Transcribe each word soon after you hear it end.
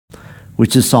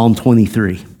which is Psalm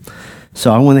 23.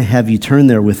 So I want to have you turn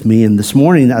there with me. And this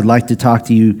morning, I'd like to talk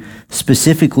to you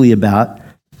specifically about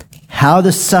how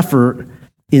to suffer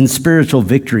in spiritual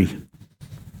victory.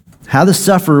 How to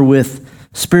suffer with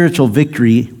spiritual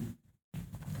victory.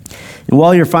 And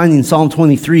while you're finding Psalm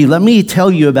 23, let me tell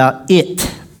you about it.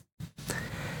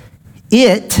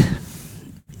 It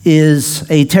is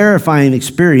a terrifying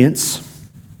experience.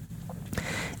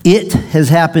 It has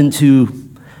happened to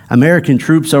American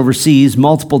troops overseas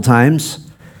multiple times.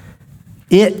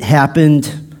 It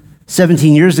happened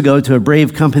 17 years ago to a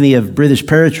brave company of British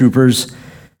paratroopers.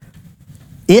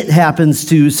 It happens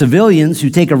to civilians who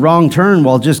take a wrong turn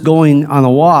while just going on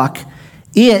a walk.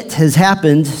 It has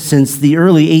happened since the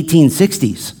early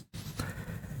 1860s.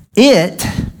 It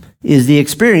is the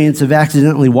experience of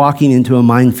accidentally walking into a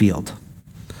minefield.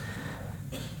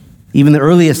 Even the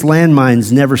earliest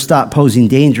landmines never stopped posing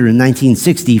danger. In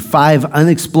 1960, 5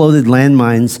 unexploded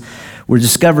landmines were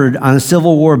discovered on a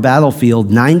Civil War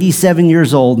battlefield, 97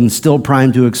 years old and still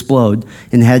primed to explode,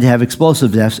 and had to have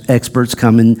explosive experts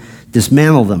come and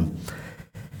dismantle them.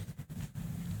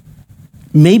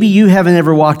 Maybe you haven't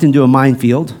ever walked into a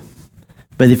minefield,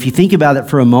 but if you think about it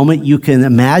for a moment, you can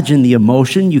imagine the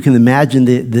emotion, you can imagine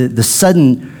the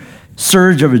sudden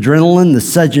surge of adrenaline,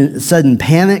 the sudden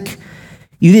panic.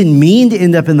 You didn't mean to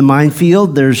end up in the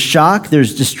minefield. There's shock,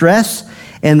 there's distress,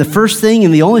 and the first thing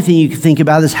and the only thing you can think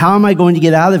about is, how am I going to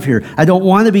get out of here? I don't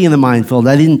want to be in the minefield.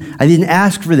 I didn't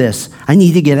ask for this. I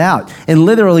need to get out. And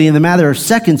literally, in the matter of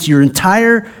seconds, your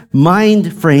entire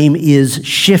mind frame is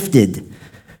shifted.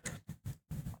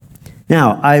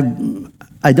 Now,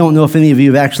 I don't know if any of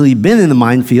you have actually been in the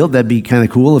minefield. That'd be kind of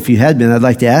cool if you had been. I'd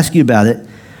like to ask you about it.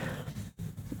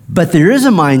 But there is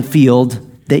a minefield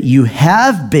that you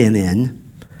have been in.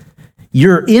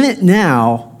 You're in it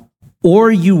now, or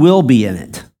you will be in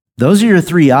it. Those are your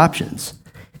 3 options.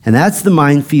 And that's the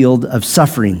minefield of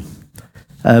suffering,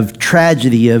 of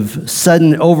tragedy, of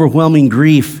sudden overwhelming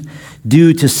grief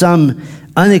due to some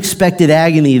unexpected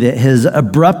agony that has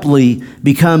abruptly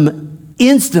become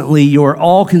instantly your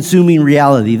all-consuming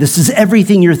reality. This is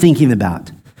everything you're thinking about.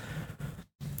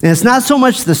 And it's not so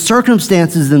much the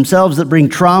circumstances themselves that bring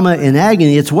trauma and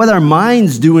agony, it's what our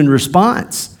minds do in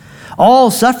response.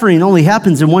 All suffering only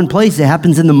happens in one place. It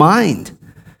happens in the mind.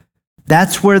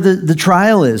 That's where the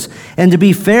trial is. And to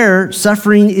be fair,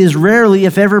 suffering is rarely,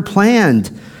 if ever,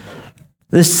 planned.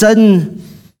 This sudden,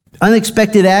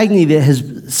 unexpected agony that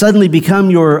has suddenly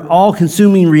become your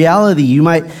all-consuming reality. You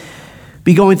might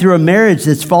be going through a marriage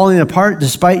that's falling apart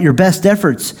despite your best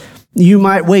efforts. You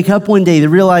might wake up one day to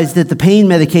realize that the pain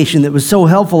medication that was so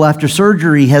helpful after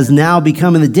surgery has now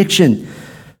become an addiction.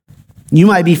 You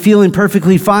might be feeling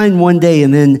perfectly fine one day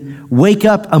and then wake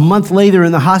up a month later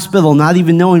in the hospital not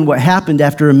even knowing what happened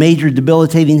after a major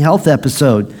debilitating health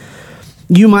episode.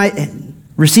 You might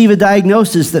receive a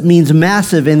diagnosis that means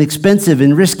massive and expensive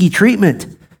and risky treatment.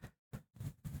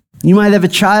 You might have a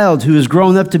child who has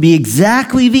grown up to be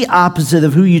exactly the opposite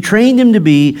of who you trained him to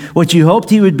be, what you hoped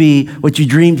he would be, what you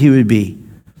dreamed he would be.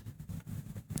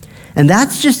 And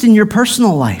that's just in your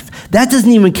personal life. That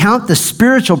doesn't even count the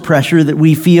spiritual pressure that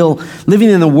we feel living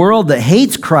in a world that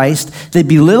hates Christ, that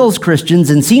belittles Christians,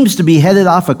 and seems to be headed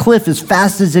off a cliff as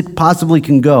fast as it possibly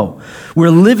can go. We're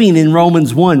living in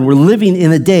Romans 1. We're living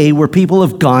in a day where people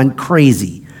have gone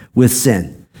crazy with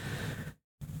sin.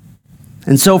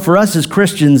 And so for us as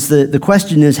Christians, the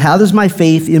question is, how does my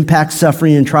faith impact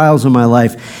suffering and trials in my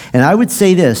life? And I would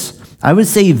say this. I would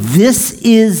say this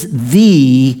is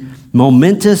the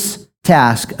momentous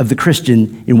task of the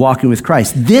Christian in walking with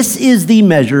Christ. This is the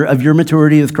measure of your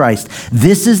maturity with Christ.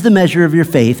 This is the measure of your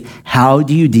faith. How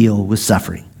do you deal with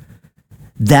suffering?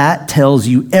 That tells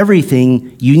you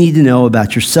everything you need to know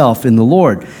about yourself in the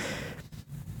Lord.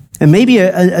 And maybe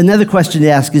another question to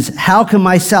ask is, how can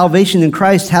my salvation in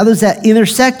Christ, how does that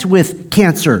intersect with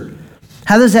cancer?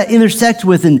 How does that intersect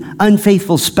with an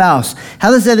unfaithful spouse?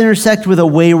 How does that intersect with a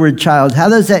wayward child? How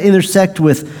does that intersect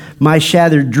with my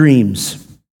shattered dreams?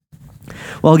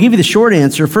 Well, I'll give you the short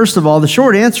answer. First of all, the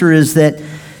short answer is that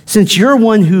since you're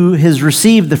one who has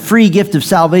received the free gift of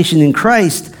salvation in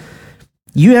Christ,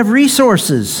 you have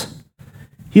resources.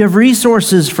 You have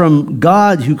resources from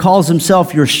God, who calls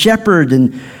himself your shepherd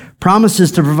and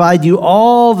promises to provide you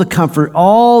all the comfort,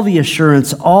 all the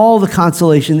assurance, all the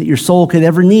consolation that your soul could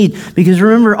ever need. Because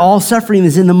remember, all suffering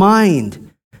is in the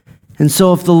mind. And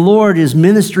so if the Lord is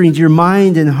ministering to your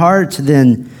mind and heart,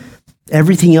 then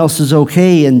everything else is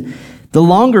okay. And the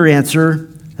longer answer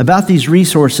about these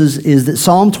resources is that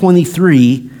Psalm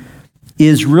 23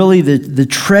 is really the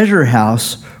treasure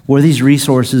house where these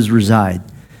resources reside.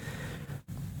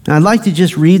 Now, I'd like to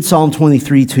just read Psalm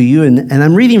 23 to you, and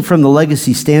I'm reading from the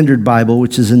Legacy Standard Bible,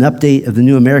 which is an update of the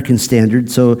New American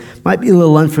Standard, so it might be a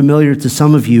little unfamiliar to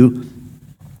some of you.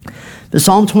 The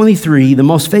Psalm 23, the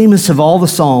most famous of all the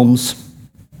Psalms,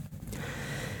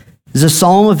 is a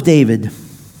Psalm of David,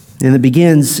 and it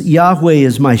begins, Yahweh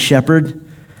is my shepherd,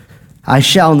 I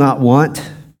shall not want.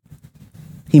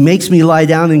 He makes me lie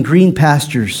down in green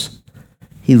pastures.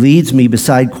 He leads me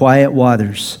beside quiet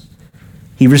waters.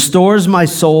 He restores my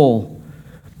soul.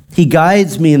 He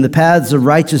guides me in the paths of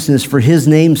righteousness for his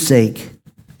name's sake.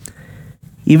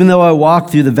 Even though I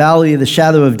walk through the valley of the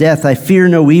shadow of death, I fear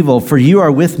no evil, for you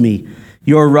are with me.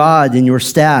 Your rod and your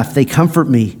staff, they comfort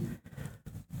me.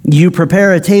 You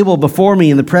prepare a table before me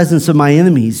in the presence of my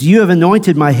enemies. You have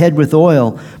anointed my head with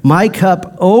oil. My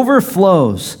cup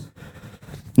overflows.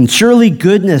 And surely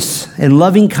goodness and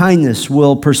loving kindness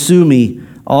will pursue me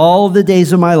all the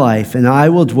days of my life, and I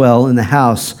will dwell in the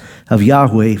house of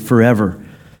Yahweh forever.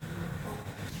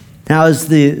 Now, as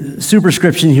the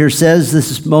superscription here says,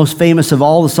 this is most famous of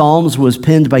all the Psalms, was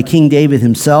penned by King David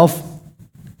himself.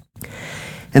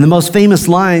 And the most famous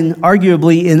line,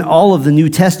 arguably in all of the New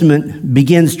Testament,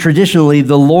 begins traditionally,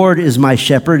 the Lord is my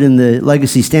shepherd. In the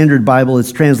Legacy Standard Bible,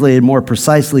 it's translated more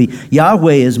precisely,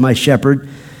 Yahweh is my shepherd.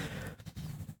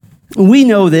 We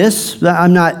know this.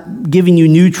 I'm not giving you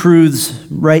new truths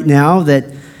right now, that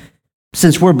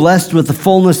since we're blessed with the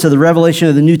fullness of the revelation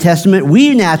of the New Testament,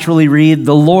 we naturally read,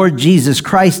 the Lord Jesus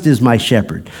Christ is my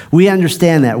shepherd. We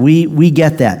understand that. We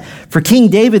get that. For King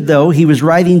David, though, he was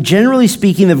writing, generally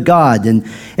speaking, of God. And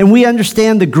we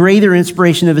understand the greater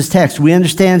inspiration of his text. We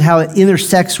understand how it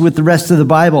intersects with the rest of the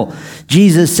Bible.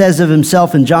 Jesus says of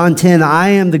himself in John 10, I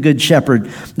am the good shepherd.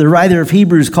 The writer of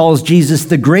Hebrews calls Jesus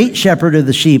the great shepherd of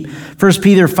the sheep. 1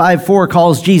 Peter 5:4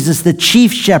 calls Jesus the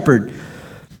chief shepherd.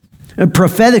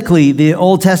 Prophetically, the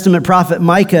Old Testament prophet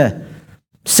Micah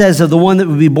says of the one that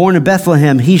would be born in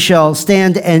Bethlehem, he shall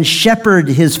stand and shepherd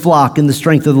his flock in the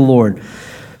strength of the Lord.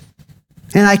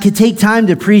 And I could take time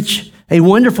to preach a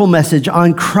wonderful message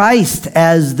on Christ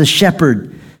as the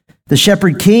shepherd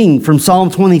king from Psalm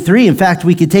 23. In fact,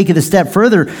 we could take it a step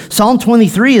further. Psalm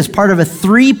 23 is part of a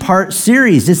 3-part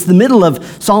series. It's the middle of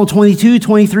Psalm 22,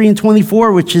 23, and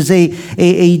 24, which is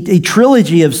a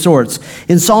trilogy of sorts.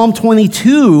 In Psalm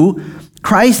 22,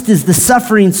 Christ is the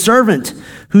suffering servant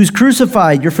who's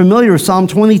crucified. You're familiar with Psalm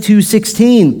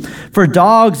 22:16. For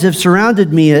dogs have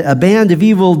surrounded me, a band of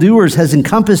evildoers has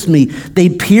encompassed me. They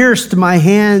pierced my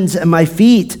hands and my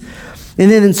feet.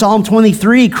 And then in Psalm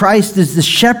 23, Christ is the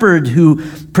shepherd who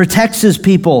protects his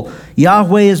people.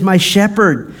 Yahweh is my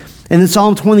shepherd. And in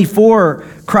Psalm 24,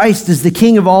 Christ is the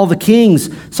King of all the kings.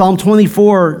 Psalm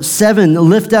 24:7,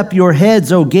 lift up your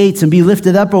heads, O gates, and be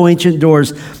lifted up, O ancient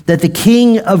doors, that the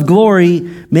King of glory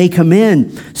may come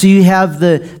in. So you have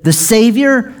the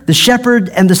Savior, the shepherd,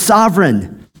 and the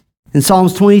sovereign in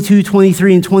Psalms 22,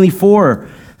 23, and 24.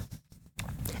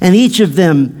 And each of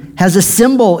them has a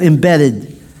symbol embedded.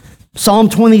 Psalm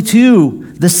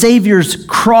 22, the Savior's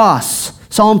cross.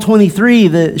 Psalm 23,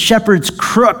 the shepherd's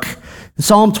crook.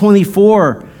 Psalm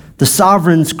 24, the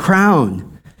sovereign's crown.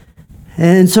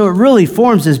 And so it really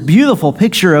forms this beautiful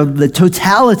picture of the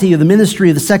totality of the ministry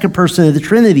of the second person of the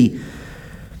Trinity.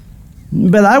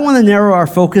 But I want to narrow our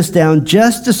focus down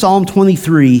just to Psalm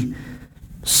 23,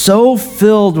 so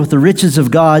filled with the riches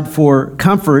of God for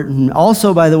comfort, and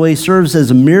also, by the way, serves as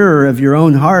a mirror of your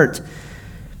own heart.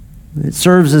 It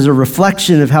serves as a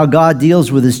reflection of how God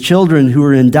deals with his children who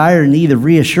are in dire need of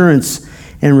reassurance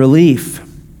and relief.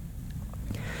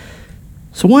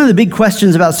 So one of the big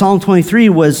questions about Psalm 23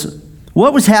 was,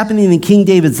 what was happening in King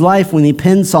David's life when he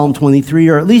penned Psalm 23,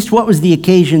 or at least what was the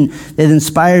occasion that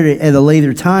inspired it at a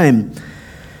later time?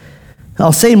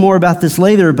 I'll say more about this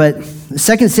later, but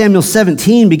 2 Samuel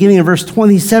 17, beginning in verse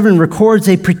 27, records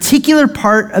a particular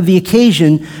part of the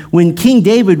occasion when King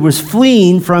David was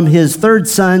fleeing from his third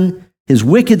son, his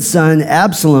wicked son,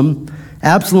 Absalom.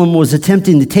 Absalom was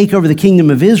attempting to take over the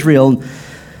kingdom of Israel.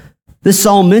 This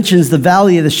psalm mentions the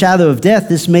valley of the shadow of death.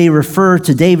 This may refer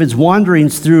to David's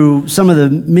wanderings through some of the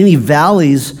many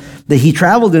valleys that he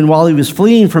traveled in while he was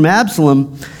fleeing from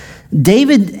Absalom.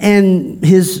 David and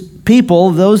his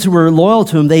people, those who were loyal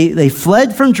to him, they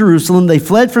fled from Jerusalem, they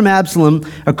fled from Absalom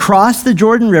across the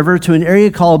Jordan River to an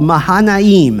area called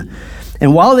Mahanaim.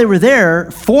 And while they were there,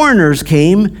 foreigners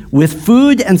came with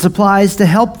food and supplies to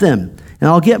help them. And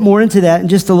I'll get more into that in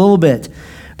just a little bit.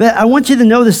 But I want you to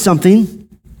notice something.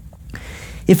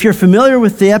 If you're familiar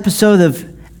with the episode of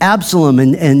Absalom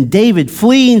and David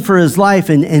fleeing for his life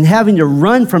and having to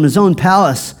run from his own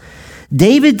palace,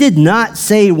 David did not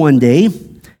say one day,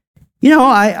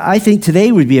 I think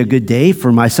today would be a good day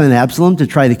for my son Absalom to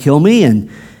try to kill me. And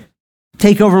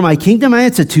take over my kingdom.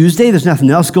 It's a Tuesday. There's nothing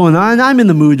else going on. I'm in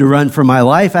the mood to run for my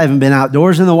life. I haven't been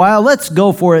outdoors in a while. Let's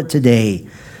go for it today.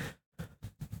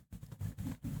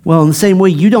 Well, in the same way,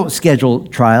 you don't schedule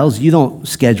trials. You don't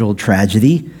schedule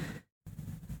tragedy.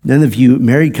 None of you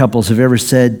married couples have ever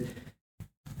said,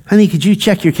 honey, could you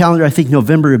check your calendar? I think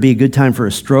November would be a good time for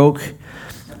a stroke.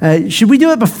 Should we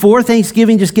do it before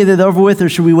Thanksgiving, just get it over with, or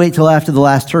should we wait till after the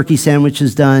last turkey sandwich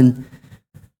is done?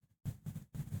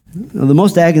 Well, the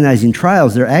most agonizing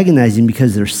trials, they're agonizing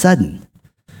because they're sudden.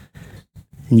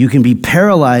 And you can be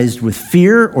paralyzed with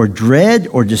fear or dread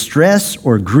or distress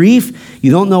or grief.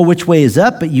 You don't know which way is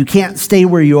up, but you can't stay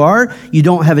where you are. You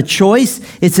don't have a choice.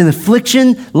 It's an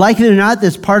affliction, like it or not,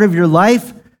 that's part of your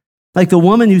life. Like the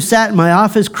woman who sat in my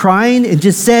office crying and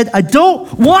just said, I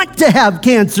don't want to have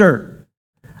cancer.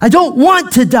 I don't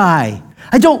want to die.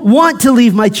 I don't want to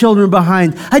leave my children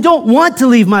behind. I don't want to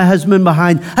leave my husband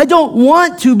behind. I don't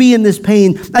want to be in this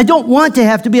pain. I don't want to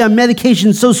have to be on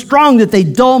medication so strong that they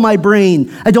dull my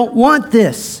brain. I don't want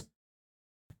this.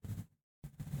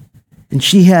 And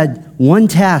she had one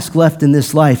task left in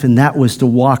this life, and that was to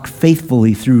walk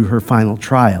faithfully through her final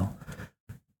trial.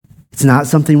 It's not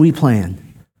something we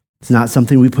plan. It's not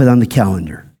something we put on the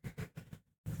calendar.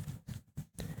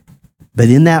 But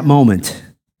in that moment,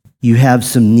 you have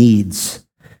some needs.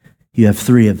 You have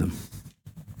 3 of them.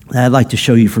 I'd like to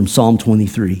show you from Psalm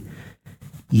 23.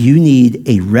 You need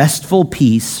a restful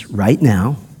peace right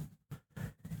now.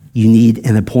 You need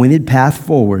an appointed path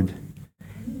forward.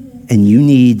 And you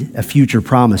need a future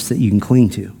promise that you can cling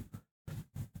to.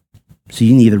 So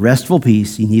you need a restful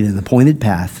peace, you need an appointed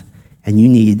path, and you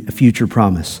need a future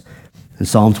promise. And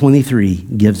Psalm 23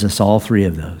 gives us all 3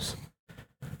 of those.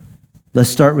 Let's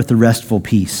start with the restful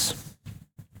peace.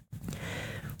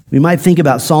 We might think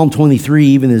about Psalm 23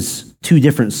 even as 2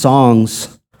 different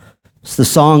songs. It's the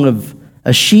song of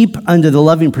a sheep under the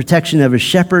loving protection of a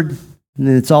shepherd, and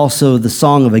then it's also the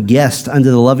song of a guest under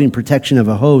the loving protection of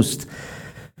a host.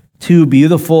 2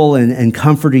 beautiful and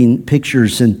comforting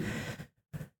pictures. And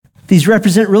these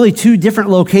represent really 2 different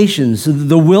locations,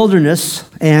 the wilderness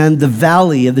and the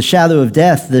valley of the shadow of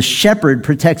death. The shepherd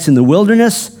protects in the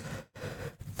wilderness,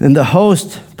 and the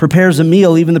host prepares a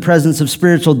meal, even the presence of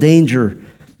spiritual danger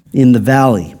in the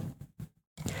valley.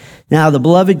 Now, the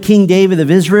beloved King David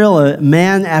of Israel, a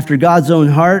man after God's own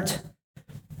heart,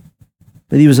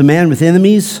 but he was a man with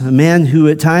enemies, a man who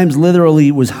at times literally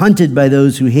was hunted by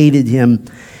those who hated him.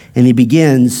 And he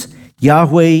begins,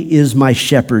 Yahweh is my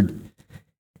shepherd.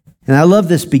 And I love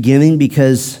this beginning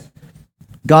because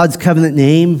God's covenant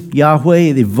name, Yahweh,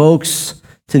 it evokes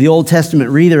to the Old Testament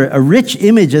reader a rich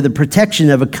image of the protection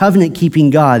of a covenant-keeping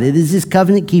God. It is his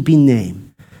covenant-keeping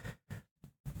name.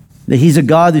 That he's a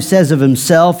God who says of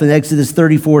himself in Exodus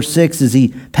 34:6 as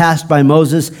he passed by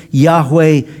Moses,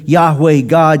 Yahweh, Yahweh,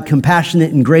 God,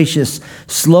 compassionate and gracious,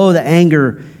 slow to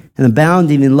anger and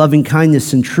abounding in loving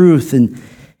kindness and truth. And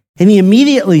he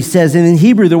immediately says, and in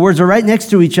Hebrew the words are right next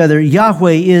to each other,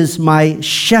 Yahweh is my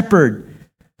shepherd.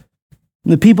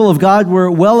 And the people of God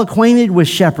were well acquainted with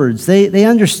shepherds. They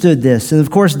understood this. And of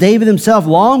course, David himself,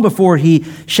 long before he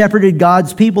shepherded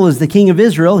God's people as the king of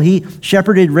Israel, he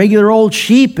shepherded regular old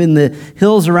sheep in the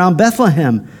hills around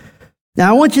Bethlehem.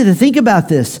 Now, I want you to think about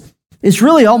this. It's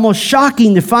really almost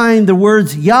shocking to find the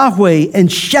words Yahweh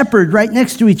and shepherd right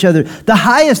next to each other, the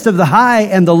highest of the high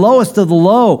and the lowest of the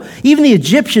low. Even the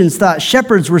Egyptians thought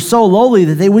shepherds were so lowly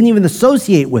that they wouldn't even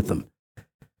associate with them.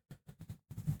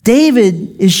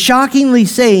 David is shockingly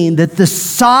saying that the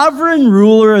sovereign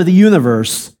ruler of the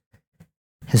universe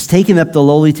has taken up the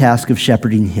lowly task of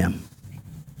shepherding him.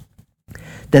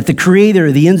 That the creator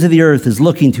of the ends of the earth is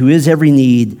looking to his every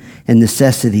need and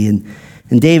necessity.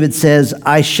 And David says,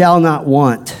 I shall not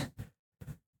want.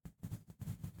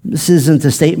 This isn't a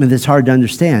statement that's hard to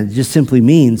understand. It just simply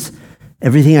means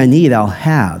everything I need, I'll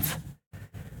have.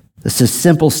 It's a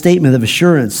simple statement of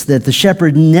assurance that the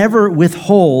shepherd never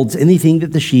withholds anything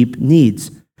that the sheep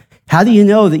needs. How do you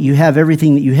know that you have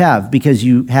everything that you have? Because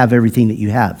you have everything that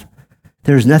you have.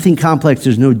 There's nothing complex.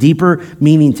 There's no deeper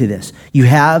meaning to this. You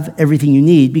have everything you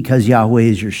need because Yahweh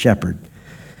is your shepherd.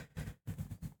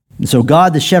 And so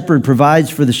God, the shepherd,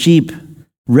 provides for the sheep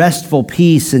restful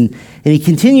peace. And he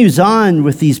continues on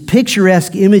with these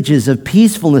picturesque images of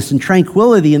peacefulness and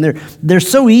tranquility. And they're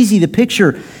so easy to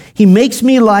picture. He makes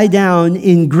me lie down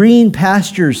in green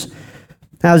pastures.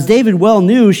 Now, as David well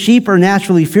knew, sheep are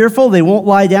naturally fearful. They won't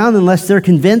lie down unless they're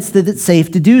convinced that it's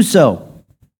safe to do so.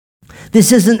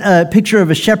 This isn't a picture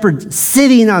of a shepherd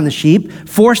sitting on the sheep,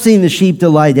 forcing the sheep to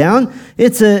lie down.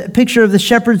 It's a picture of the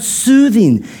shepherd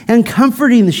soothing and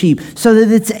comforting the sheep so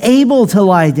that it's able to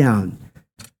lie down.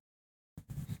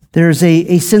 There's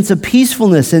a sense of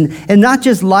peacefulness and not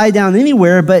just lie down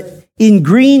anywhere, but in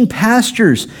green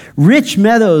pastures, rich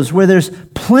meadows where there's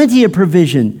plenty of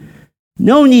provision.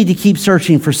 No need to keep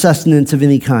searching for sustenance of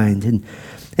any kind. And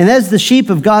as the sheep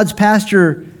of God's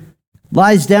pasture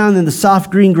lies down in the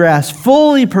soft green grass,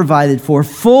 fully provided for,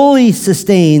 fully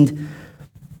sustained,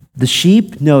 the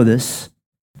sheep notice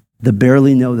the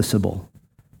barely noticeable,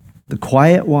 the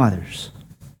quiet waters.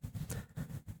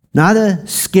 Not a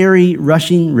scary,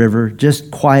 rushing river,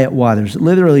 just quiet waters.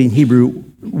 Literally in Hebrew,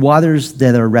 waters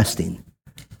that are resting.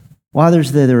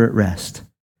 Waters that are at rest.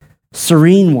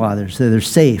 Serene waters that are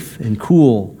safe and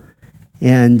cool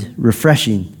and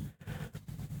refreshing.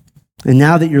 And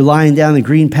now that you're lying down in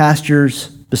green pastures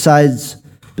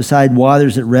beside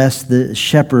waters at rest, the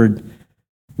shepherd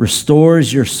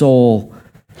restores your soul.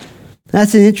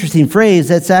 That's an interesting phrase.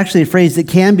 That's actually a phrase that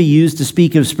can be used to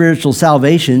speak of spiritual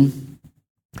salvation.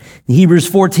 In Hebrews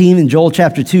 14 and Joel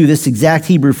chapter 2, this exact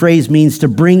Hebrew phrase means to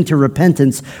bring to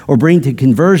repentance or bring to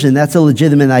conversion. That's a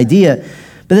legitimate idea.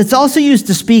 But it's also used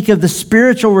to speak of the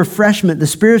spiritual refreshment, the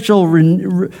spiritual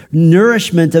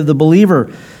nourishment of the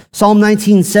believer. Psalm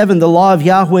 19:7, the law of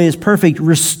Yahweh is perfect,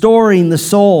 restoring the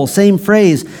soul. Same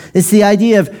phrase. It's the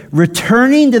idea of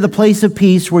returning to the place of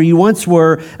peace where you once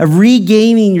were, of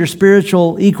regaining your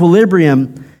spiritual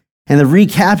equilibrium, and of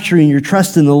recapturing your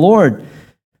trust in the Lord.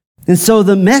 And so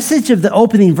the message of the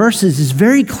opening verses is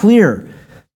very clear.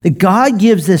 That God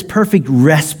gives this perfect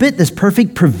respite, this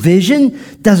perfect provision.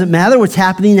 Doesn't matter what's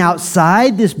happening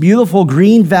outside this beautiful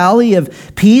green valley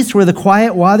of peace where the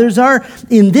quiet waters are.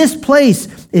 In this place,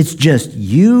 it's just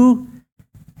you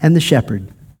and the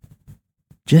shepherd.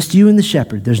 Just you and the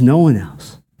shepherd. There's no one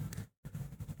else.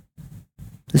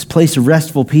 This place of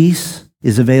restful peace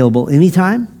is available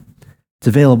anytime. It's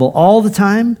available all the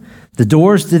time. The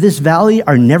doors to this valley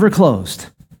are never closed.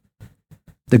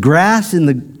 The grass in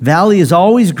the valley is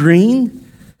always green.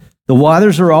 The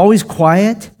waters are always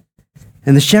quiet.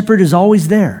 And the shepherd is always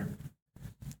there.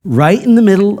 Right in the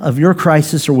middle of your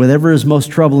crisis or whatever is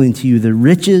most troubling to you, the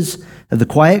riches of the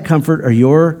quiet comfort of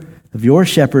your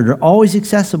shepherd are always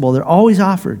accessible. They're always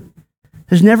offered.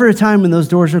 There's never a time when those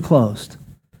doors are closed.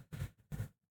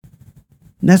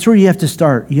 And that's where you have to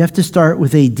start. You have to start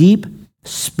with a deep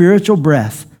spiritual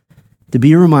breath to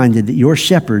be reminded that your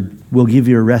shepherd will give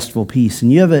you a restful peace.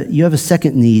 And you have a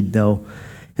second need, though,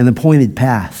 an appointed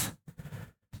path.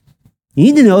 You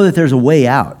need to know that there's a way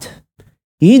out.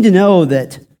 You need to know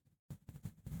that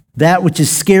which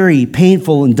is scary,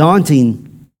 painful, and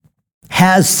daunting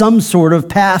has some sort of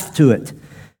path to it.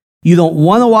 You don't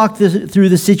want to walk through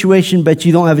the situation, but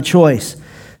you don't have a choice.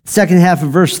 Second half of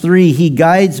verse 3, he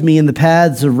guides me in the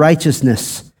paths of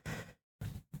righteousness.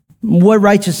 What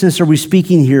righteousness are we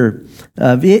speaking here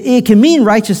of? It can mean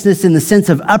righteousness in the sense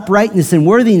of uprightness and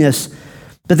worthiness,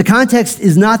 but the context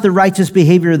is not the righteous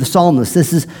behavior of the psalmist.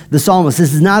 This is the psalmist.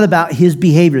 This is not about his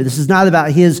behavior. This is not about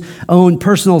his own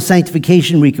personal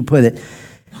sanctification, we could put it.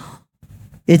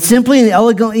 It simply and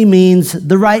elegantly means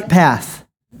the right path,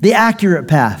 the accurate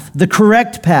path, the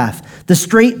correct path, the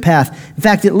straight path. In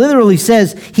fact, it literally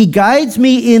says, he guides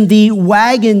me in the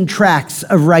wagon tracks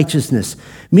of righteousness.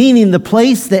 Meaning the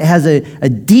place that has a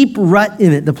deep rut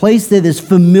in it, the place that is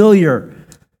familiar.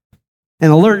 An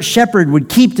alert shepherd would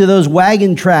keep to those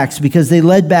wagon tracks because they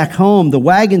led back home. The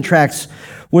wagon tracks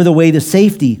were the way to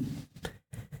safety.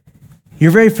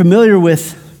 You're very familiar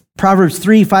with Proverbs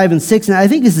 3, 5, and 6, and I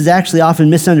think this is actually often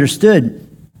misunderstood.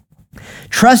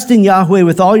 Trust in Yahweh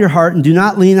with all your heart and do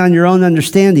not lean on your own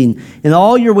understanding. In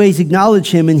all your ways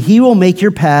acknowledge him and he will make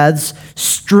your paths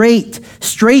straight.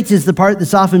 Straight is the part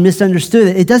that's often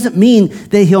misunderstood. It doesn't mean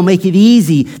that he'll make it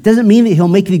easy. It doesn't mean that he'll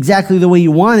make it exactly the way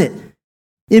you want it.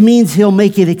 It means he'll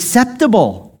make it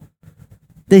acceptable.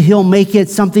 That he'll make it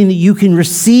something that you can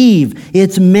receive.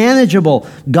 It's manageable.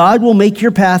 God will make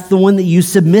your path the one that you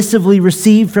submissively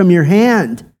receive from your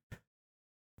hand.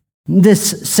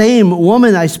 This same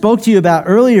woman I spoke to you about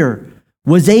earlier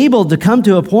was able to come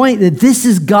to a point that this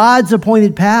is God's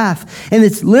appointed path. And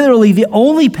it's literally the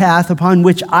only path upon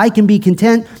which I can be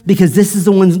content because this is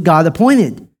the one God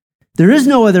appointed. There is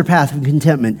no other path of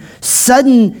contentment.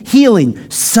 Sudden healing,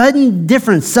 sudden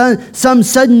difference, some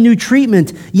sudden new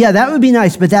treatment. Yeah, that would be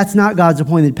nice, but that's not God's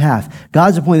appointed path.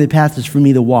 God's appointed path is for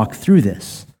me to walk through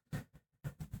this.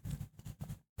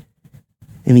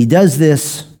 And he does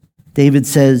this, David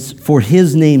says, for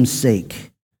his name's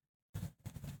sake.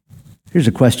 Here's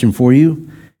a question for you.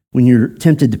 When you're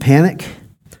tempted to panic,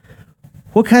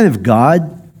 what kind of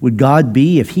God would God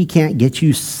be if he can't get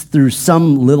you through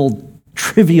some little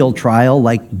trivial trial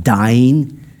like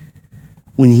dying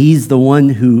when he's the one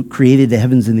who created the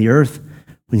heavens and the earth?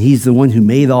 when he's the one who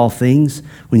made all things,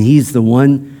 when he's the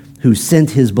one who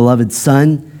sent his beloved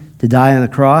Son to die on a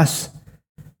cross.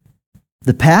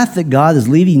 The path that God is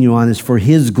leading you on is for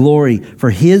his glory,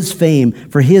 for his fame,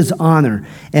 for his honor.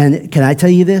 And can I tell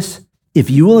you this? If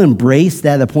you will embrace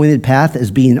that appointed path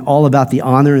as being all about the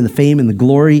honor and the fame and the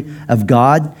glory of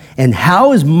God, and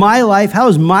how is my life, how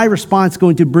is my response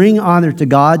going to bring honor to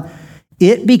God,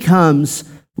 it becomes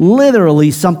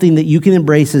literally something that you can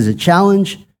embrace as a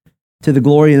challenge to the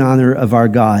glory and honor of our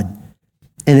God.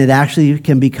 And it actually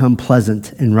can become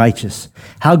pleasant and righteous.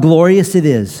 How glorious it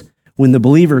is when the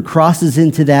believer crosses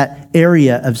into that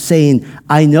area of saying,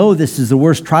 I know this is the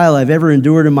worst trial I've ever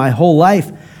endured in my whole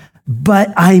life,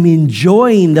 but I'm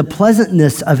enjoying the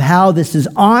pleasantness of how this is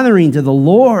honoring to the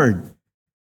Lord.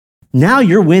 Now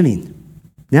you're winning.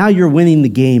 Now you're winning the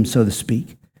game, so to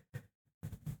speak.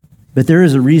 But there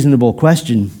is a reasonable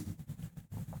question.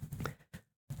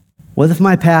 What if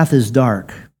my path is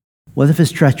dark? What if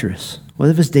it's treacherous? What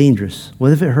if it's dangerous?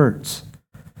 What if it hurts?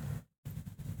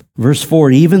 Verse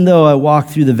 4, even though I walk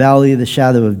through the valley of the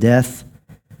shadow of death,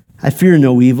 I fear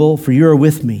no evil, for you are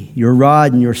with me. Your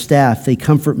rod and your staff, they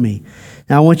comfort me.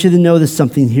 Now I want you to notice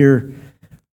something here.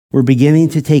 We're beginning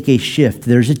to take a shift.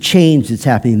 There's a change that's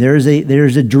happening. There's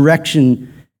a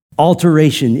direction,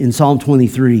 alteration in Psalm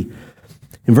 23.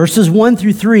 In verses 1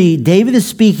 through 3, David is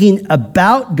speaking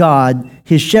about God,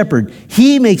 his shepherd.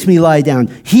 He makes me lie down.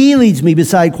 He leads me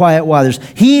beside quiet waters.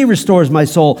 He restores my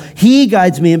soul. He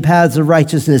guides me in paths of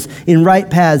righteousness, in right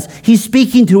paths. He's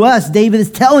speaking to us. David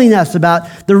is telling us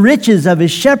about the riches of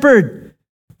his shepherd.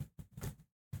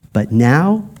 But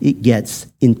now it gets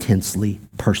intensely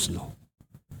personal.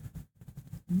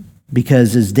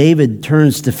 Because as David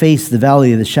turns to face the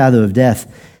valley of the shadow of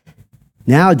death,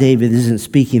 now David isn't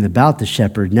speaking about the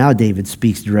shepherd. Now David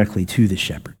speaks directly to the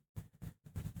shepherd.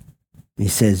 He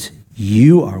says,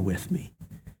 you are with me.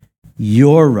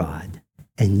 Your rod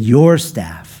and your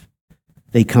staff,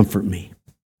 they comfort me.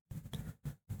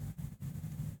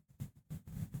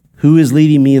 Who is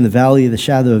leading me in the valley of the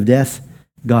shadow of death?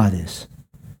 God is.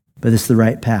 But it's the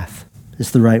right path.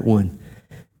 It's the right one.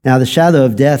 Now, the shadow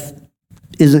of death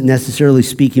isn't necessarily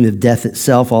speaking of death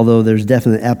itself, although there's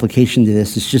definite application to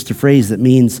this. It's just a phrase that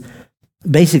means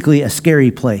basically a scary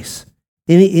place.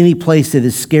 Any place that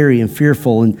is scary and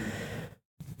fearful. And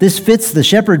this fits the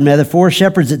shepherd metaphor.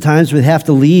 Shepherds at times would have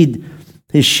to lead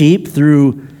his sheep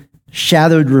through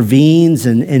shadowed ravines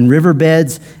and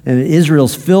riverbeds. And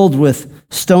Israel's filled with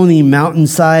stony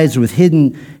mountainsides with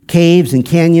hidden caves and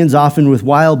canyons, often with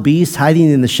wild beasts hiding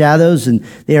in the shadows. And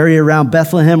the area around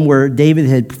Bethlehem where David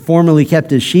had formerly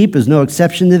kept his sheep is no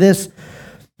exception to this.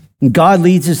 And God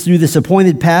leads us through this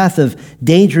appointed path of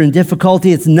danger and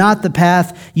difficulty. It's not the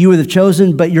path you would have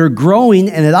chosen, but you're growing,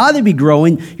 and it ought to be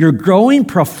growing. You're growing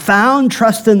profound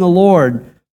trust in the Lord.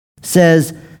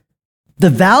 Says, the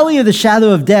valley of the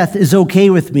shadow of death is okay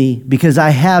with me because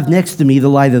I have next to me the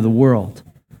light of the world.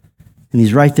 And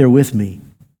he's right there with me.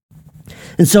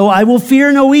 And so I will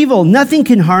fear no evil. Nothing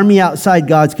can harm me outside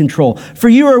God's control, for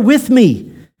you are with me.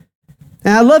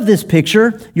 And I love this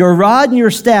picture. Your rod and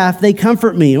your staff, they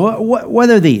comfort me. What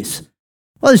are these?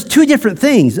 Well, there's two different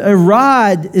things. A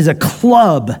rod is a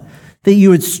club that you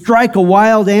would strike a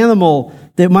wild animal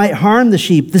that might harm the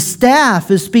sheep. The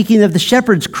staff is speaking of the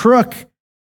shepherd's crook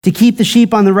to keep the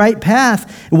sheep on the right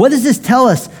path. And what does this tell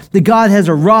us? That God has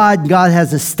a rod, God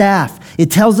has a staff. It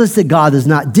tells us that God is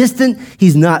not distant,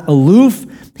 he's not aloof.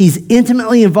 He's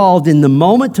intimately involved in the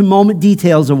moment-to-moment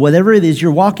details of whatever it is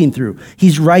you're walking through.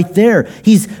 He's right there.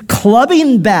 He's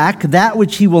clubbing back that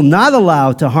which he will not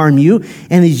allow to harm you,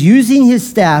 and he's using his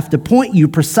staff to point you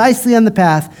precisely on the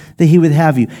path that he would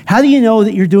have you. How do you know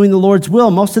that you're doing the Lord's will?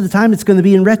 Most of the time, it's going to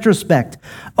be in retrospect.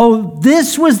 Oh,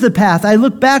 this was the path. I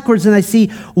look backwards and I see,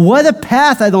 what a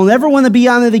path. I don't ever want to be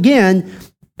on it again,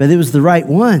 but it was the right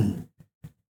one.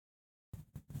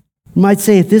 You might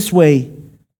say it this way.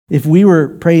 If we were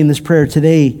praying this prayer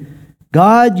today,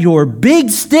 God, your big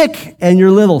stick and your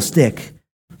little stick,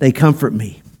 they comfort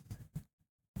me.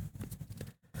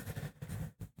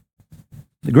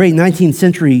 The great 19th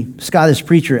century Scottish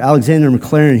preacher, Alexander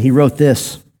Maclaren, he wrote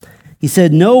this. He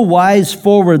said, no wise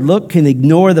forward look can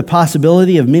ignore the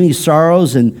possibility of many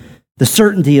sorrows and the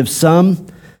certainty of some.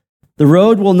 The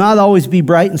road will not always be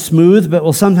bright and smooth, but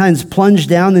will sometimes plunge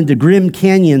down into grim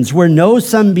canyons where no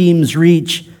sunbeams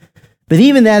reach. But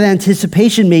even that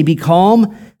anticipation may be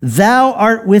calm. Thou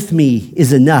art with me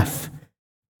is enough.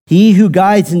 He who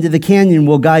guides into the canyon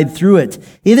will guide through it.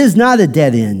 It is not a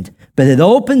dead end, but it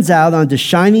opens out onto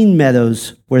shining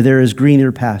meadows where there is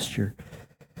greener pasture.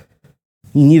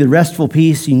 You need a restful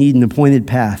peace. You need an appointed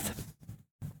path.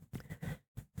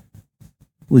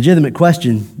 Legitimate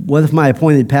question. What if my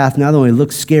appointed path not only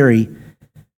looks scary,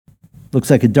 looks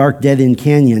like a dark dead-end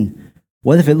canyon,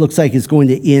 what if it looks like it's going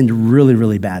to end really,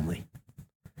 really badly?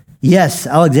 Yes,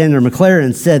 Alexander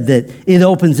Maclaren said that it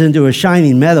opens into a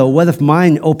shining meadow. What if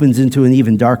mine opens into an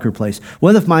even darker place?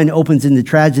 What if mine opens into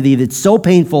tragedy that's so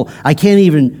painful I can't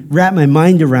even wrap my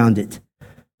mind around it?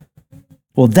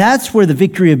 Well, that's where the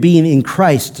victory of being in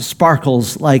Christ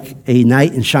sparkles like a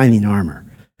knight in shining armor.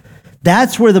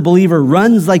 That's where the believer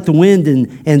runs like the wind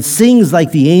and sings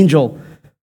like the angel.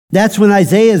 That's when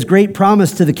Isaiah's great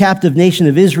promise to the captive nation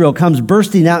of Israel comes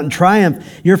bursting out in triumph.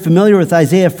 You're familiar with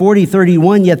Isaiah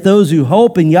 40:31. Yet those who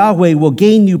hope in Yahweh will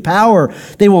gain new power.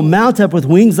 They will mount up with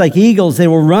wings like eagles. They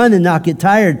will run and not get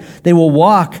tired. They will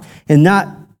walk and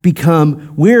not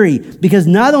become weary. Because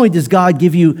not only does God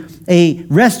give you a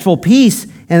restful peace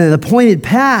and an appointed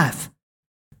path,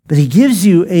 but he gives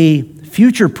you a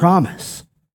future promise.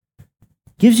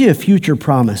 Gives you a future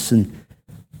promise. And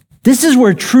this is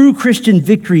where true Christian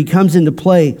victory comes into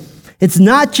play. It's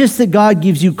not just that God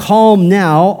gives you calm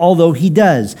now, although he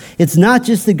does. It's not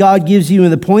just that God gives you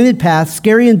an appointed path,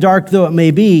 scary and dark though it may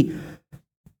be.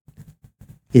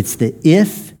 It's the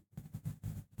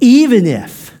even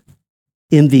if,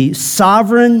 in the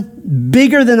sovereign,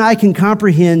 bigger than I can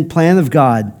comprehend plan of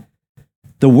God,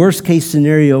 the worst case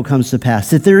scenario comes to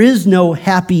pass, that there is no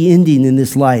happy ending in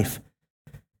this life,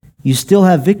 you still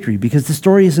have victory because the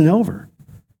story isn't over.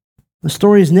 The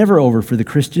story is never over for the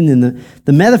Christian, and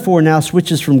the metaphor now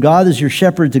switches from God as your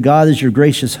shepherd to God as your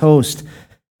gracious host.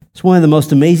 It's one of the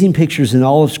most amazing pictures in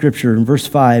all of Scripture. In verse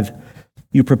 5,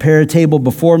 you prepare a table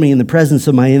before me in the presence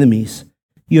of my enemies.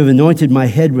 You have anointed my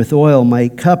head with oil. My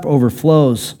cup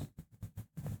overflows.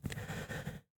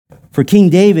 For King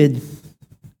David,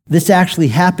 this actually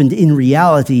happened in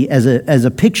reality as a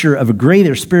picture of a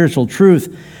greater spiritual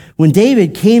truth. When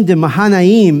David came to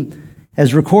Mahanaim,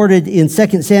 as recorded in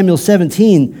 2 Samuel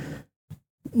 17,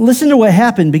 listen to what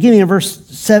happened, beginning in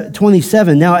verse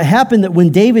 27. Now it happened that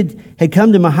when David had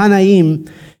come to Mahanaim,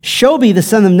 Shobi the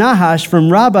son of Nahash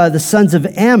from Rabbah, the sons of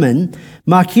Ammon,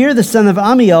 Machir the son of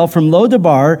Amiel from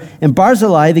Lodabar, and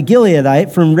Barzillai the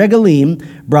Gileadite from Regalim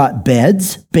brought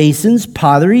beds, basins,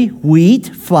 pottery, wheat,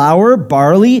 flour,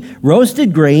 barley,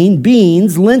 roasted grain,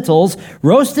 beans, lentils,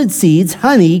 roasted seeds,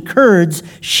 honey, curds,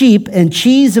 sheep, and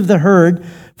cheese of the herd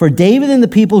for David and the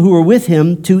people who were with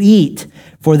him to eat.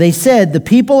 For they said, the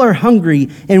people are hungry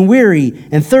and weary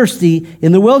and thirsty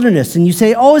in the wilderness. And you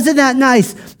say, oh, isn't that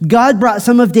nice? God brought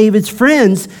some of David's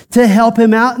friends to help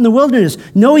him out in the wilderness.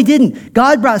 No, he didn't.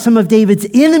 God brought some of David's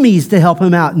enemies to help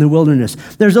him out in the wilderness.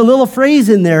 There's a little phrase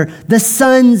in there, the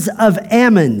sons of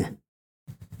Ammon.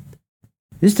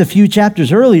 Just a few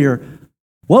chapters earlier,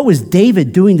 what was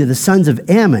David doing to the sons of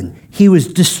Ammon? He was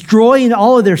destroying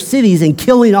all of their cities and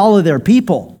killing all of their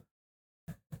people.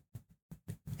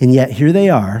 And yet here they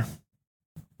are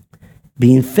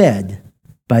being fed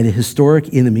by the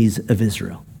historic enemies of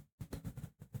Israel.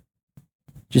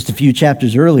 Just a few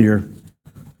chapters earlier,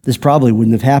 this probably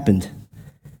wouldn't have happened.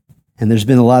 And there's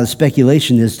been a lot of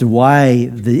speculation as to why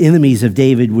the enemies of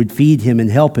David would feed him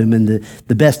and help him. And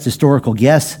the best historical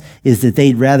guess is that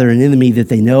they'd rather an enemy that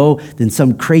they know than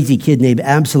some crazy kid named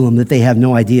Absalom that they have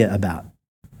no idea about.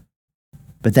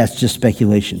 But that's just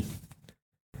speculation.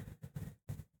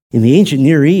 In the ancient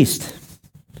Near East,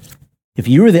 if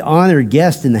you were the honored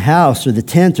guest in the house or the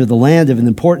tent or the land of an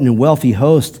important and wealthy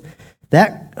host,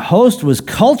 that host was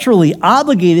culturally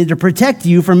obligated to protect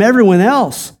you from everyone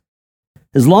else,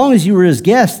 as long as you were his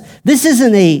guest. This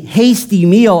isn't a hasty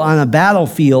meal on a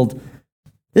battlefield.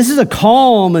 This is a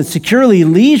calm and securely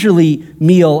leisurely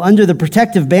meal under the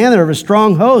protective banner of a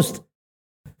strong host.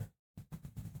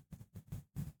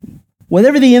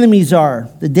 Whatever the enemies are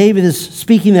that David is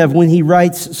speaking of when he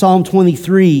writes Psalm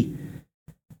 23,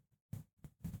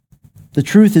 the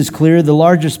truth is clear, the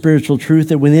larger spiritual truth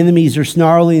that when enemies are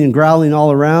snarling and growling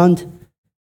all around,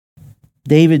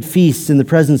 David feasts in the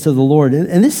presence of the Lord.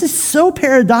 And this is so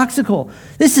paradoxical.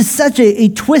 This is such a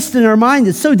twist in our mind.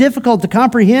 It's so difficult to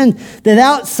comprehend that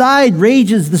outside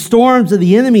rages the storms of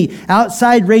the enemy.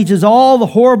 Outside rages all the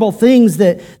horrible things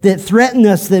that threaten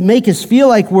us, that make us feel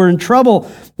like we're in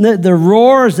trouble. The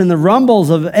roars and the rumbles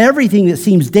of everything that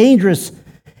seems dangerous.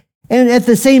 And at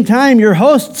the same time, your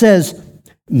host says,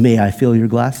 may I fill your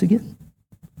glass again?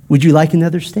 Would you like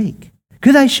another steak?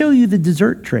 Could I show you the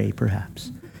dessert tray,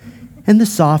 perhaps? And the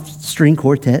soft string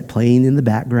quartet playing in the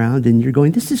background, and you're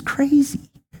going, this is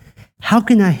crazy. How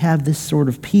can I have this sort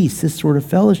of peace, this sort of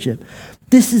fellowship?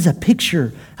 This is a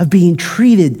picture of being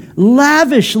treated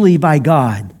lavishly by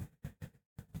God.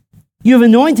 You have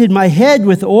anointed my head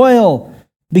with oil.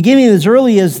 Beginning as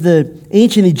early as the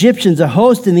ancient Egyptians, a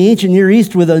host in the ancient Near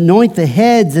East would anoint the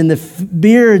heads and the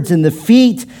beards and the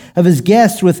feet of his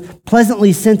guests with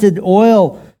pleasantly scented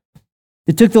oil.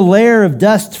 It took the layer of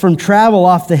dust from travel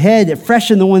off the head. It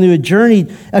freshened the one who had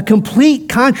journeyed, a complete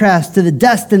contrast to the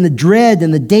dust and the dread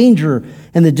and the danger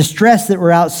and the distress that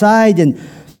were outside.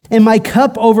 And my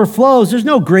cup overflows. There's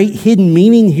no great hidden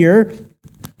meaning here.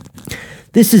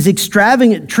 This is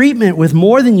extravagant treatment with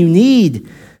more than you need.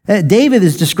 David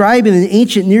is describing an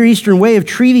ancient Near Eastern way of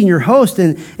treating your host,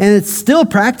 and it's still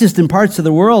practiced in parts of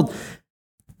the world.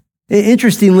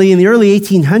 Interestingly, in the early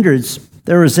 1800s,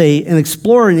 there was an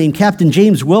explorer named Captain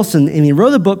James Wilson, and he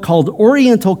wrote a book called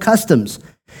Oriental Customs.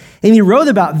 And he wrote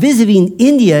about visiting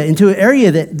India into an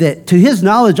area that to his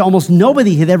knowledge, almost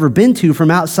nobody had ever been to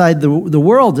from outside the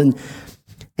world. And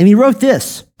he wrote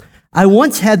this: I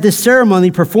once had this ceremony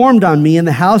performed on me in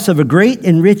the house of a great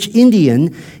and rich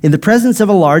Indian in the presence of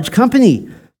a large company.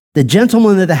 The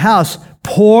gentleman of the house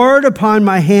poured upon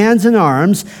my hands and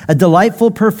arms a delightful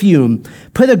perfume,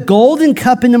 put a golden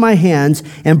cup into my hands,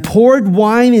 and poured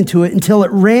wine into it until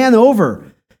it ran over.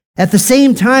 At the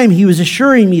same time, he was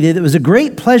assuring me that it was a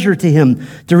great pleasure to him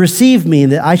to receive me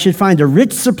and that I should find a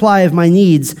rich supply of my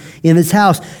needs in his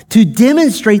house. To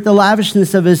demonstrate the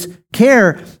lavishness of his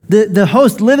care, the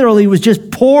host literally was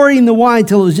just pouring the wine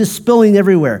till it was just spilling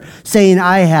everywhere, saying,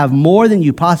 I have more than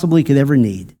you possibly could ever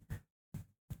need.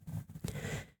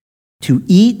 To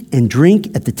eat and drink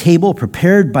at the table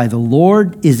prepared by the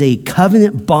Lord is a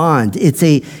covenant bond. It's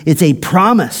a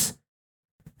promise.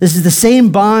 This is the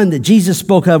same bond that Jesus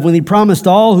spoke of when he promised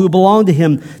all who belong to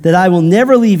him that I will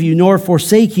never leave you nor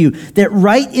forsake you, that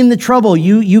right in the trouble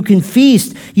you can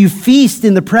feast. You feast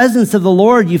in the presence of the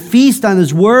Lord. You feast on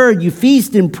his word. You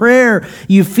feast in prayer.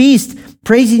 You feast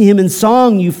praising him in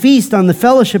song. You feast on the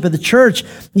fellowship of the church.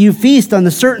 You feast on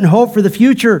the certain hope for the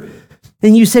future.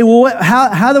 And you say, well,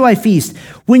 how do I feast?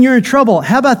 When you're in trouble,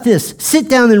 how about this? Sit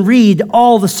down and read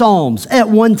all the Psalms at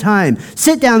one time.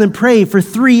 Sit down and pray for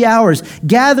 3 hours.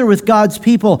 Gather with God's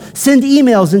people. Send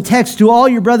emails and texts to all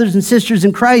your brothers and sisters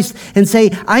in Christ and say,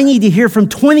 I need to hear from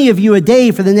 20 of you a day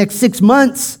for the next 6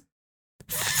 months.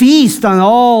 Feast on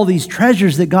all these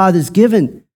treasures that God has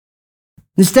given.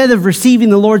 Instead of receiving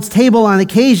the Lord's table on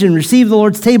occasion, receive the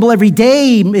Lord's table every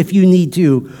day if you need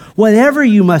to. Whatever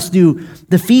you must do,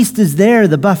 the feast is there.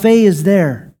 The buffet is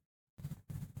there.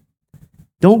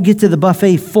 Don't get to the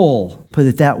buffet full, put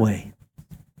it that way.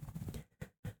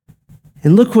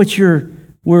 And look what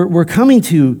we're coming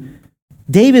to.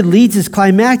 David leads us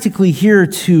climactically here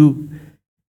to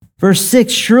verse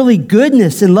 6, surely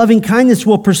goodness and loving kindness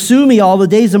will pursue me all the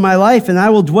days of my life, and I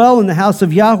will dwell in the house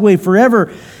of Yahweh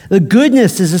forever. The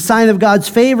goodness is a sign of God's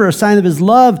favor, a sign of his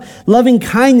love. Loving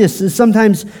kindness is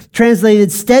sometimes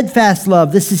translated steadfast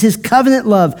love. This is his covenant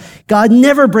love. God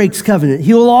never breaks covenant.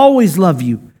 He will always love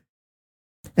you.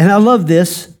 And I love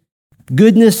this.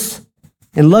 Goodness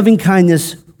and loving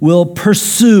kindness will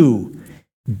pursue.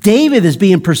 David is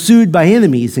being pursued by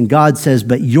enemies, and God says,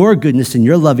 but your goodness and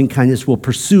your loving kindness will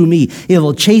pursue me. It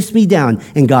will chase me down,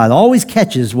 and God always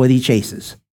catches what he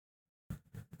chases.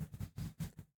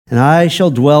 And I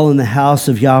shall dwell in the house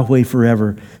of Yahweh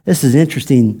forever. This is an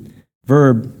interesting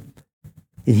verb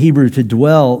in Hebrew, to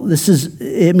dwell.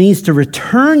 It means to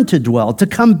return to dwell, to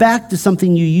come back to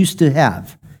something you used to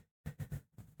have.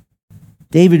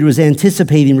 David was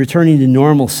anticipating returning to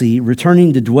normalcy,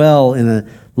 returning to dwell in a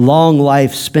long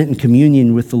life spent in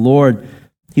communion with the Lord.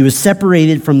 He was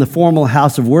separated from the formal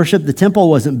house of worship. The temple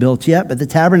wasn't built yet, but the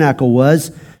tabernacle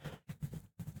was.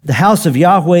 The house of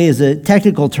Yahweh is a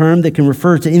technical term that can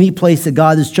refer to any place that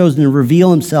God has chosen to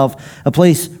reveal himself, a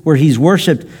place where he's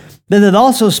worshiped. But it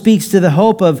also speaks to the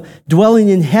hope of dwelling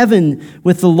in heaven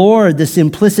with the Lord, this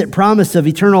implicit promise of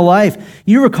eternal life.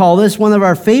 You recall this, one of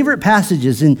our favorite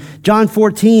passages in John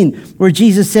 14, where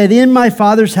Jesus said, in my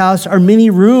Father's house are many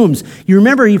rooms. You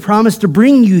remember he promised to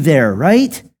bring you there,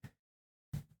 right?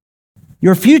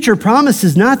 Your future promise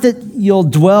is not that you'll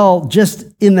dwell just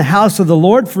in the house of the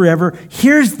Lord forever.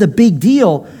 Here's the big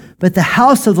deal. But the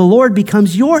house of the Lord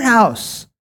becomes your house.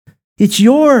 It's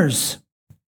yours.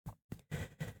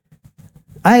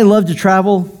 I love to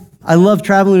travel. I love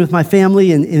traveling with my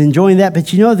family and enjoying that.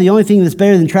 But you know, the only thing that's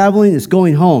better than traveling is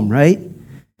going home, right?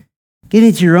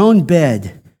 Getting to your own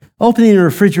bed, opening a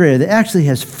refrigerator that actually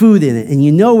has food in it, and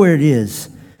you know where it is.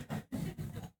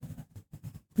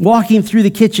 Walking through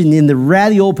the kitchen in the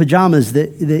ratty old pajamas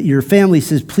that your family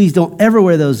says, please don't ever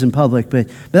wear those in public, but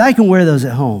I can wear those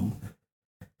at home.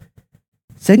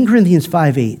 2 Corinthians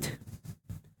 5:8.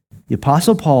 The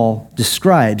Apostle Paul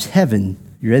describes heaven,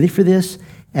 you ready for this,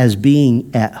 as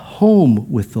being at home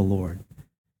with the Lord.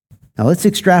 Now let's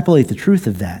extrapolate the truth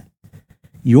of that.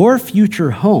 Your future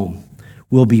home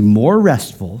will be more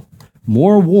restful,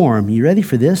 more warm, you ready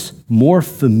for this? More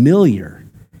familiar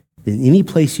than any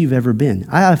place you've ever been.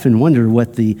 I often wonder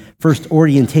what the first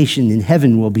orientation in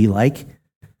heaven will be like.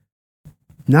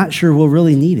 Not sure we'll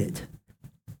really need it.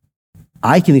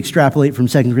 I can extrapolate from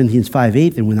 2 Corinthians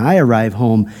 5:8 that when I arrive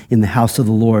home in the house of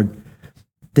the Lord,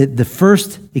 that the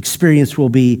first experience will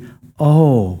be,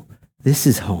 oh, this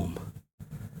is home.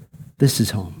 This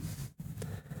is home.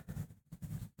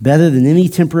 Better than any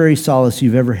temporary solace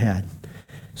you've ever had.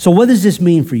 So what does this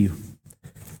mean for you?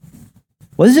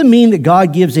 What does it mean that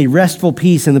God gives a restful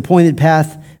peace and the pointed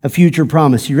path of future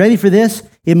promise? You ready for this?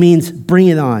 It means bring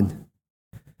it on.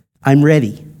 I'm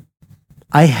ready.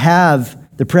 I have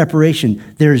the preparation.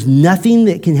 There's nothing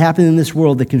that can happen in this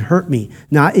world that can hurt me,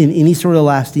 not in any sort of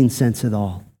lasting sense at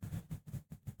all.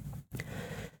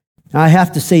 Now, I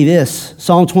have to say this.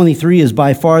 Psalm 23 is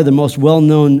by far the most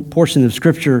well-known portion of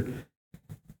Scripture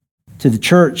to the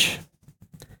church.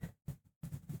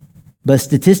 But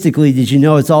statistically, did you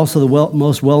know it's also the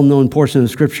most well-known portion of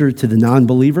Scripture to the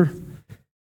non-believer?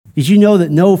 Did you know that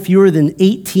no fewer than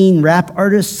 18 rap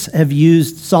artists have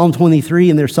used Psalm 23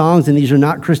 in their songs, and these are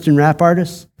not Christian rap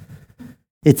artists?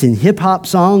 It's in hip-hop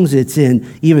songs. It's in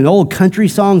even old country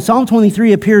songs. Psalm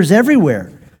 23 appears everywhere.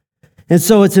 And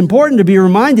so it's important to be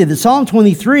reminded that Psalm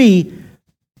 23,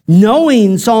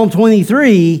 knowing Psalm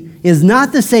 23 is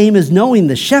not the same as knowing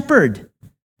the shepherd.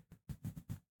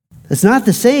 It's not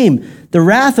the same. The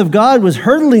wrath of God was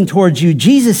hurtling towards you.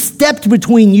 Jesus stepped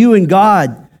between you and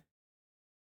God.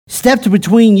 Stepped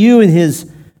between you and his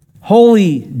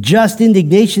holy, just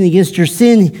indignation against your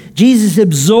sin. Jesus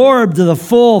absorbed the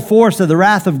full force of the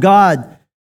wrath of God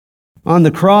on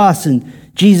the cross. And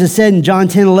Jesus said in John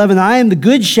 10:11, I am the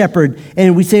good shepherd.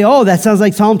 And we say, oh, that sounds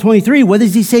like Psalm 23. What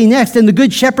does he say next? And the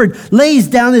good shepherd lays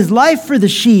down his life for the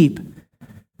sheep.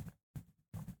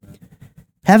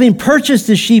 Having purchased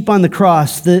the sheep on the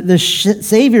cross, the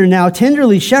Savior now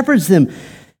tenderly shepherds them.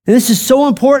 And this is so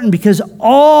important because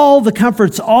all the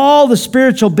comforts, all the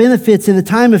spiritual benefits in the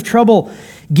time of trouble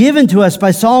given to us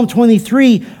by Psalm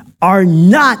 23 are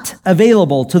not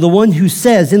available to the one who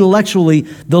says intellectually,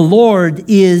 the Lord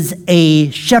is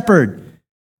a shepherd.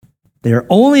 They're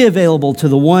only available to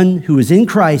the one who is in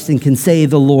Christ and can say,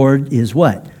 the Lord is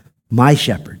what? My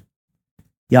shepherd.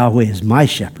 Yahweh is my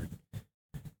shepherd.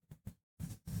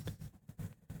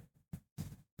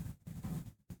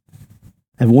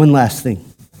 I have one last thing.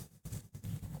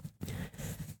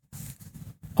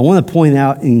 I want to point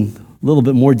out in a little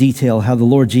bit more detail how the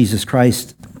Lord Jesus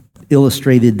Christ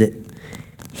illustrated that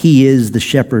he is the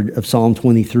shepherd of Psalm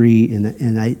 23.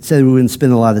 And I said we wouldn't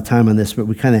spend a lot of time on this, but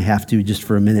we kind of have to just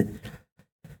for a minute.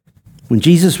 When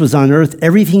Jesus was on earth,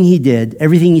 everything he did,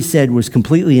 everything he said was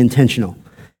completely intentional.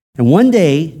 And one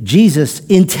day, Jesus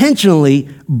intentionally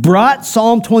brought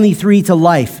Psalm 23 to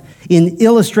life in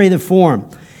illustrative form.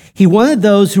 He wanted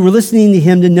those who were listening to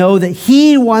him to know that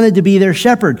he wanted to be their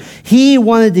shepherd. He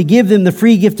wanted to give them the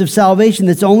free gift of salvation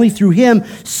that's only through him.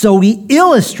 So he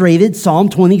illustrated Psalm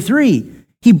 23.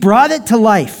 He brought it to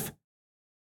life.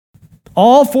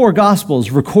 All four Gospels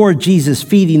record Jesus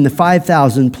feeding the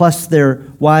 5,000 plus their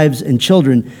wives and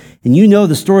children. And you know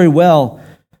the story well.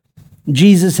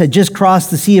 Jesus had just crossed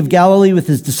the Sea of Galilee with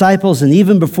his disciples, and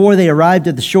even before they arrived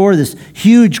at the shore, this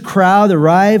huge crowd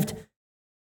arrived.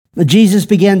 Jesus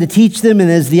began to teach them,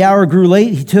 and as the hour grew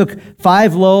late, he took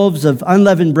 5 loaves of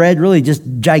unleavened bread, really just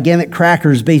gigantic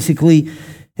crackers basically,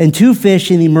 and 2 fish,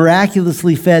 and he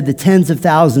miraculously fed the tens of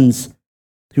thousands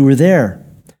who were there.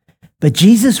 But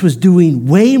Jesus was doing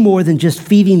way more than just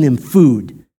feeding them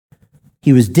food.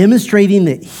 He was demonstrating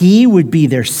that he would be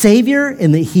their Savior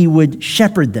and that he would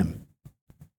shepherd them.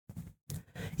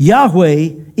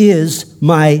 Yahweh is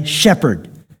my shepherd.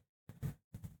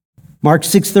 Mark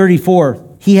 6:34.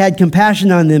 He had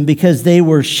compassion on them because they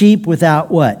were sheep without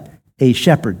what? A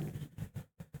shepherd.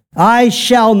 I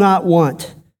shall not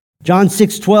want. John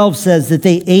 6:12 says that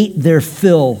they ate their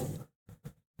fill.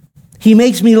 He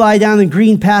makes me lie down in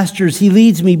green pastures. He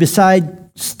leads me beside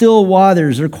still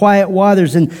waters or quiet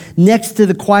waters. And next to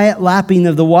the quiet lapping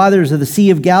of the waters of the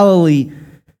Sea of Galilee,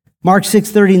 Mark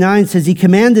 6:39 says he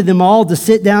commanded them all to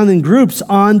sit down in groups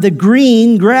on the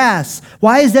green grass.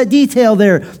 Why is that detail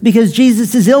there? Because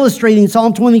Jesus is illustrating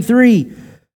Psalm 23.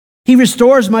 He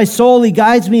restores my soul. He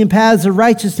guides me in paths of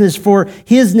righteousness for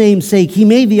his name's sake. He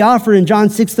made the offer in John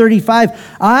 6:35.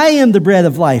 I am the bread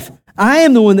of life. I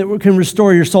am the one that can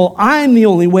restore your soul. I am the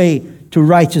only way to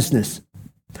righteousness.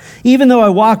 Even though I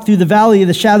walk through the valley of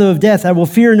the shadow of death, I will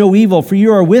fear no evil, for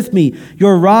you are with me.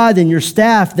 Your rod and your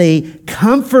staff, they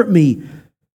comfort me.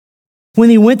 When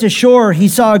he went ashore, he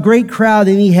saw a great crowd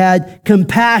and he had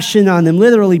compassion on them,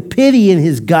 literally pity in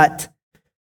his gut.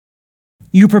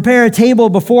 You prepare a table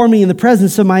before me in the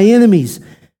presence of my enemies.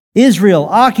 Israel,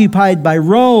 occupied by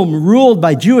Rome, ruled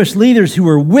by Jewish leaders who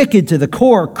were wicked to the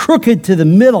core, crooked to the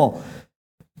middle.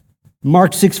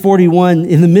 Mark 6:41,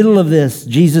 in the middle of this,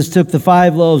 Jesus took the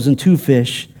 5 loaves and 2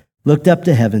 fish, looked up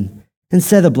to heaven, and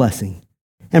said a blessing,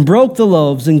 and broke the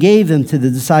loaves and gave them to the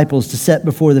disciples to set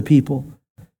before the people.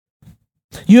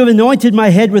 You have anointed my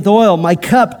head with oil. My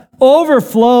cup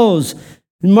overflows.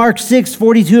 In Mark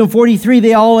 6:42 and 43,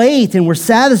 they all ate and were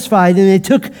satisfied, and they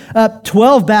took up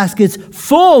 12 baskets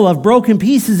full of broken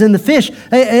pieces and the fish,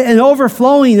 an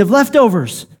overflowing of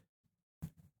leftovers.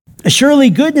 Surely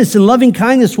goodness and loving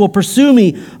kindness will pursue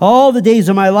me all the days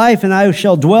of my life, and I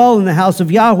shall dwell in the house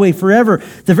of Yahweh forever.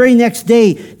 The very next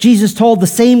day, Jesus told the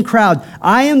same crowd,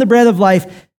 I am the bread of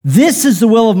life. This is the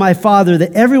will of my Father,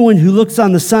 that everyone who looks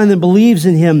on the Son and believes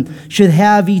in him should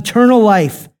have eternal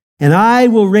life, and I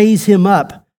will raise him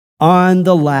up on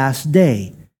the last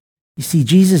day. You see,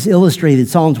 Jesus illustrated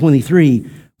Psalm 23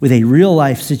 with a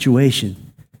real-life situation.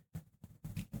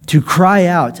 To cry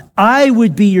out, I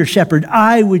would be your shepherd,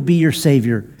 I would be your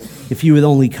Savior, if you would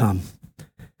only come.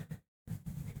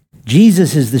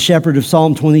 Jesus is the shepherd of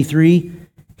Psalm 23.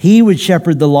 He would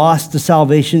shepherd the lost to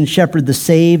salvation, shepherd the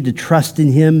saved to trust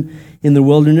in him in the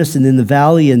wilderness and in the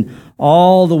valley, and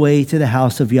all the way to the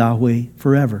house of Yahweh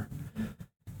forever.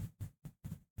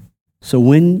 So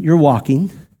when you're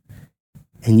walking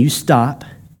and you stop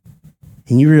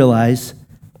and you realize,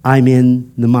 I'm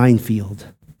in the minefield,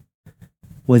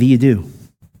 what do?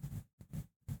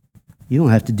 You don't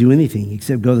have to do anything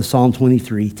except go to Psalm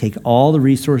 23, take all the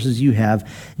resources you have,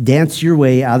 dance your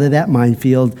way out of that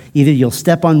minefield. Either you'll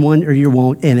step on one or you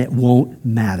won't, and it won't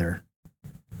matter.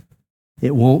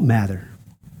 It won't matter.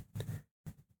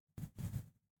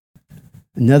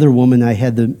 Another woman I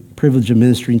had the privilege of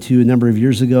ministering to a number of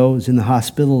years ago was in the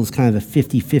hospital. It was kind of a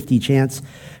 50-50 chance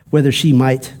whether she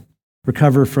might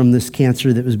recover from this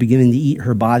cancer that was beginning to eat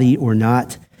her body or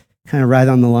not. Kind of right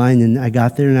on the line, and I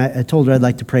got there, and I told her I'd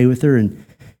like to pray with her, and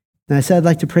I said, I'd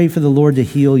like to pray for the Lord to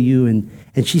heal you,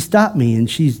 and she stopped me, and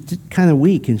she's kind of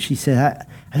weak, and she said,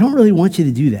 I don't really want you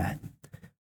to do that,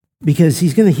 because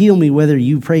he's going to heal me whether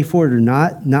you pray for it or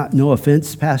not. No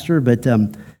offense, Pastor, but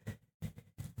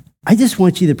I just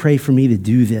want you to pray for me to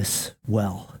do this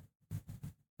well.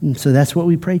 And so that's what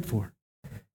we prayed for.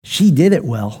 She did it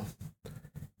well.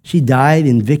 She died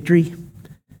in victory.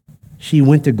 She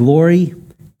went to glory,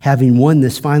 having won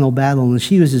this final battle, and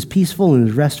she was as peaceful and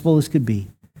as restful as could be.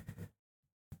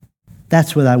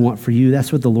 That's what I want for you.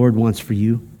 That's what the Lord wants for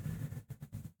you.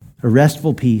 A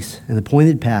restful peace, an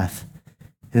appointed path,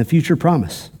 and a future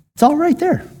promise. It's all right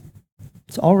there.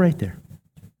 It's all right there.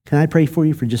 Can I pray for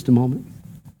you for just a moment?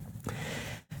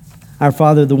 Our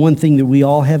Father, the one thing that we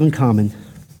all have in common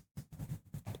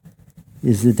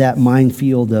is that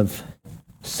minefield of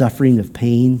suffering, of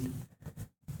pain,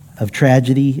 of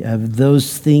tragedy, of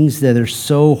those things that are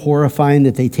so horrifying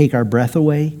that they take our breath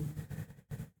away,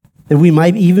 that we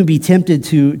might even be tempted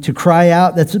to cry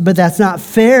out, but that's not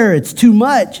fair, it's too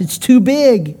much, it's too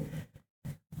big.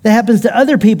 That happens to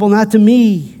other people, not to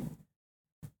me.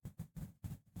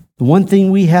 The one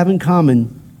thing we have in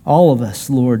common, all of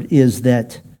us, Lord, is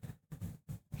that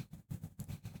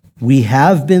we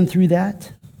have been through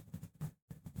that,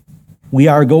 we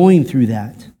are going through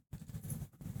that,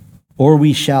 or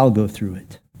we shall go through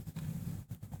it.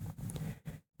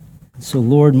 So,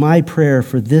 Lord, my prayer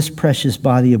for this precious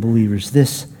body of believers,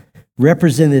 this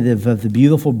representative of the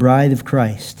beautiful bride of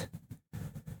Christ,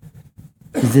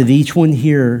 is that each one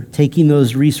here, taking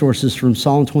those resources from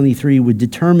Psalm 23, would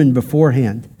determine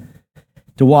beforehand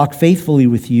to walk faithfully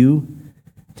with you,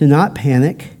 to not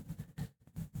panic,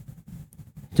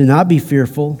 to not be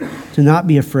fearful, to not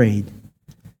be afraid,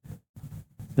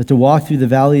 but to walk through the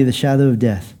valley of the shadow of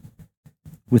death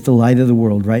with the light of the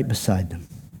world right beside them.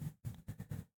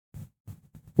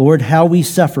 Lord, how we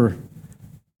suffer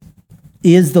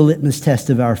is the litmus test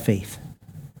of our faith.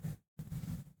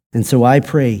 And so I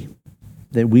pray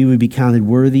that we would be counted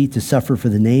worthy to suffer for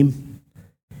the name,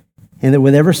 and that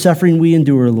whatever suffering we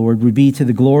endure, Lord, would be to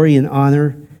the glory and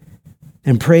honor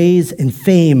and praise and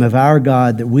fame of our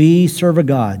God, that we serve a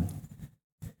God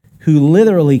who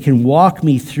literally can walk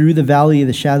me through the valley of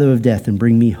the shadow of death and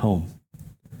bring me home.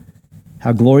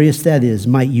 How glorious that is.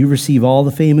 Might you receive all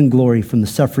the fame and glory from the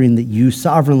suffering that you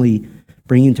sovereignly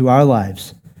bring into our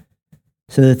lives,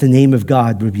 so that the name of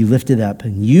God would be lifted up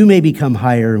and you may become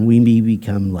higher and we may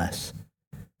become less.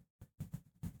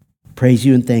 Praise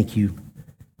you and thank you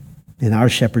in our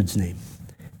shepherd's name.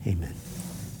 Amen.